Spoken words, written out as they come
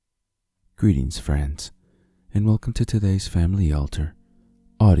Greetings, friends, and welcome to today's Family Altar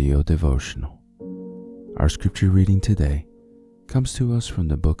audio devotional. Our scripture reading today comes to us from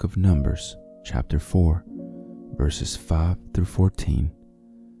the book of Numbers, chapter 4, verses 5 through 14,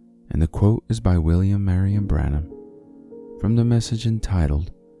 and the quote is by William Marion Branham from the message entitled,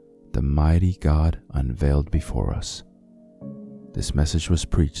 "The Mighty God Unveiled Before Us." This message was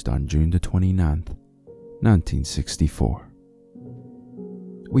preached on June the 29th, 1964.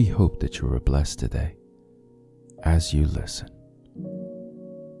 We hope that you are blessed today as you listen.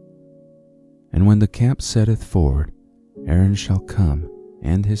 And when the camp setteth forward, Aaron shall come,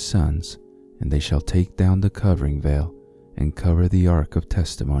 and his sons, and they shall take down the covering veil, and cover the ark of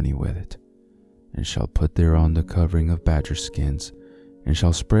testimony with it, and shall put thereon the covering of badger skins, and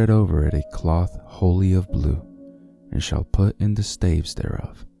shall spread over it a cloth wholly of blue, and shall put in the staves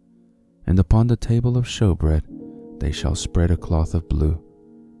thereof. And upon the table of showbread they shall spread a cloth of blue,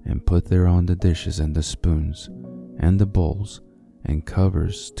 and put thereon the dishes and the spoons, and the bowls, and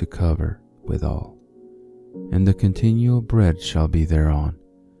covers to cover withal. And the continual bread shall be thereon,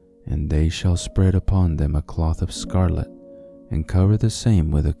 and they shall spread upon them a cloth of scarlet, and cover the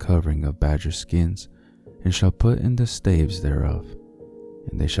same with a covering of badger skins, and shall put in the staves thereof.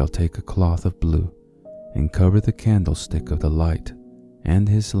 And they shall take a cloth of blue, and cover the candlestick of the light, and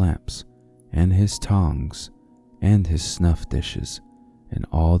his lamps, and his tongs, and his snuff dishes, and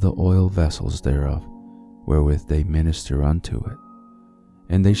all the oil vessels thereof, wherewith they minister unto it.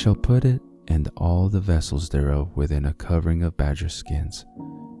 And they shall put it and all the vessels thereof within a covering of badger skins,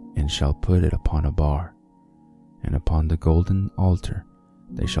 and shall put it upon a bar. And upon the golden altar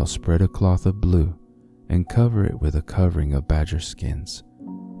they shall spread a cloth of blue, and cover it with a covering of badger skins,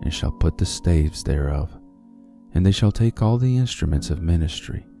 and shall put the staves thereof. And they shall take all the instruments of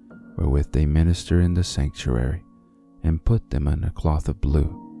ministry, wherewith they minister in the sanctuary, and put them in a cloth of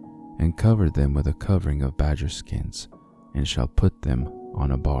blue, and cover them with a covering of badger skins, and shall put them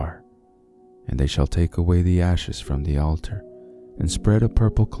on a bar. And they shall take away the ashes from the altar, and spread a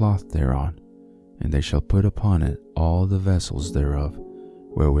purple cloth thereon, and they shall put upon it all the vessels thereof,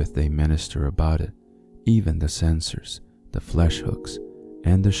 wherewith they minister about it, even the censers, the flesh hooks,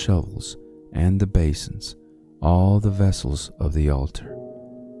 and the shovels, and the basins, all the vessels of the altar.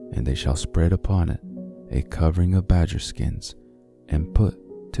 And they shall spread upon it a covering of badger skins, and put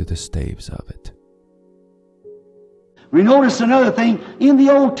to the staves of it. We notice another thing in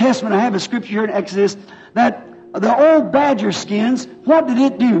the Old Testament. I have a scripture here in Exodus that the old badger skins, what did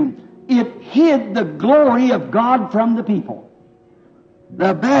it do? It hid the glory of God from the people.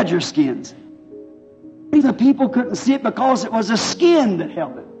 The badger skins. The people couldn't see it because it was a skin that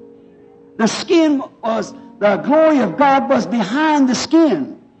held it. The skin was, the glory of God was behind the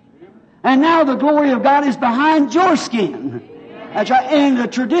skin. And now the glory of God is behind your skin. That's right. And the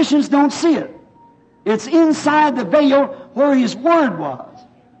traditions don't see it. It's inside the veil where His Word was.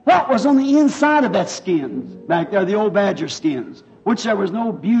 What was on the inside of that skin back there, the old badger skins, which there was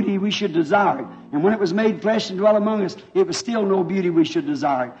no beauty we should desire. And when it was made flesh and dwelt among us, it was still no beauty we should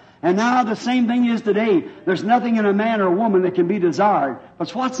desire. And now the same thing is today. There's nothing in a man or a woman that can be desired. But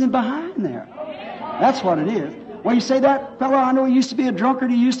it's what's in behind there. That's what it is. Well, you say, that fellow, I know he used to be a drunkard,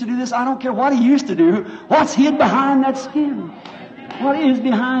 he used to do this. I don't care what he used to do. What's hid behind that skin? What is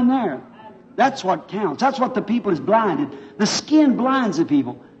behind there? That's what counts. That's what the people is blinded. The skin blinds the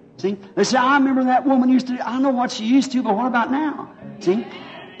people. See? They say, I remember that woman used to do, I know what she used to, but what about now? See?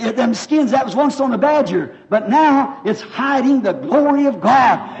 Them skins, that was once on a badger, but now it's hiding the glory of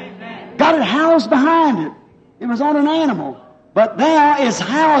God. Got it housed behind it. It was on an animal, but now it's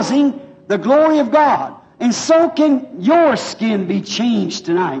housing the glory of God. And so can your skin be changed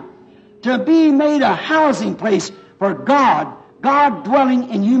tonight to be made a housing place for God, God dwelling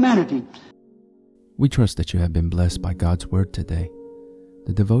in humanity. We trust that you have been blessed by God's Word today.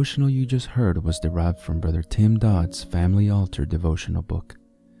 The devotional you just heard was derived from Brother Tim Dodd's Family Altar devotional book.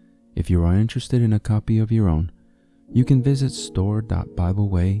 If you are interested in a copy of your own, you can visit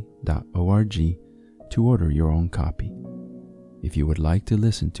store.bibleway.org to order your own copy. If you would like to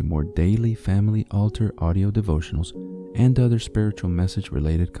listen to more daily Family Altar audio devotionals and other spiritual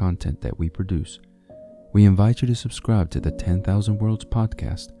message-related content that we produce, we invite you to subscribe to the 10,000 Worlds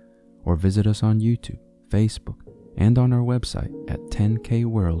podcast or visit us on YouTube, Facebook, and on our website at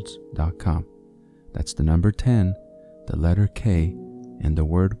 10kworlds.com. That's the number 10, the letter K, and the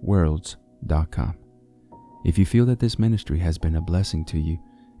word worlds.com. If you feel that this ministry has been a blessing to you,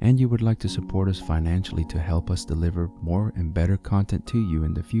 and you would like to support us financially to help us deliver more and better content to you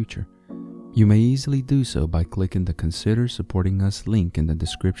in the future, you may easily do so by clicking the Consider Supporting Us link in the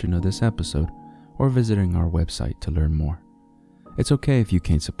description of this episode or visiting our website to learn more. It's okay if you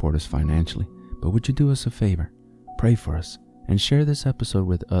can't support us financially, but would you do us a favor? Pray for us and share this episode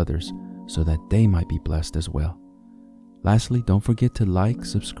with others so that they might be blessed as well. Lastly, don't forget to like,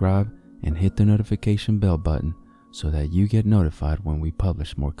 subscribe, and hit the notification bell button so that you get notified when we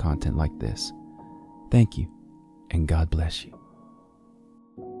publish more content like this. Thank you, and God bless you.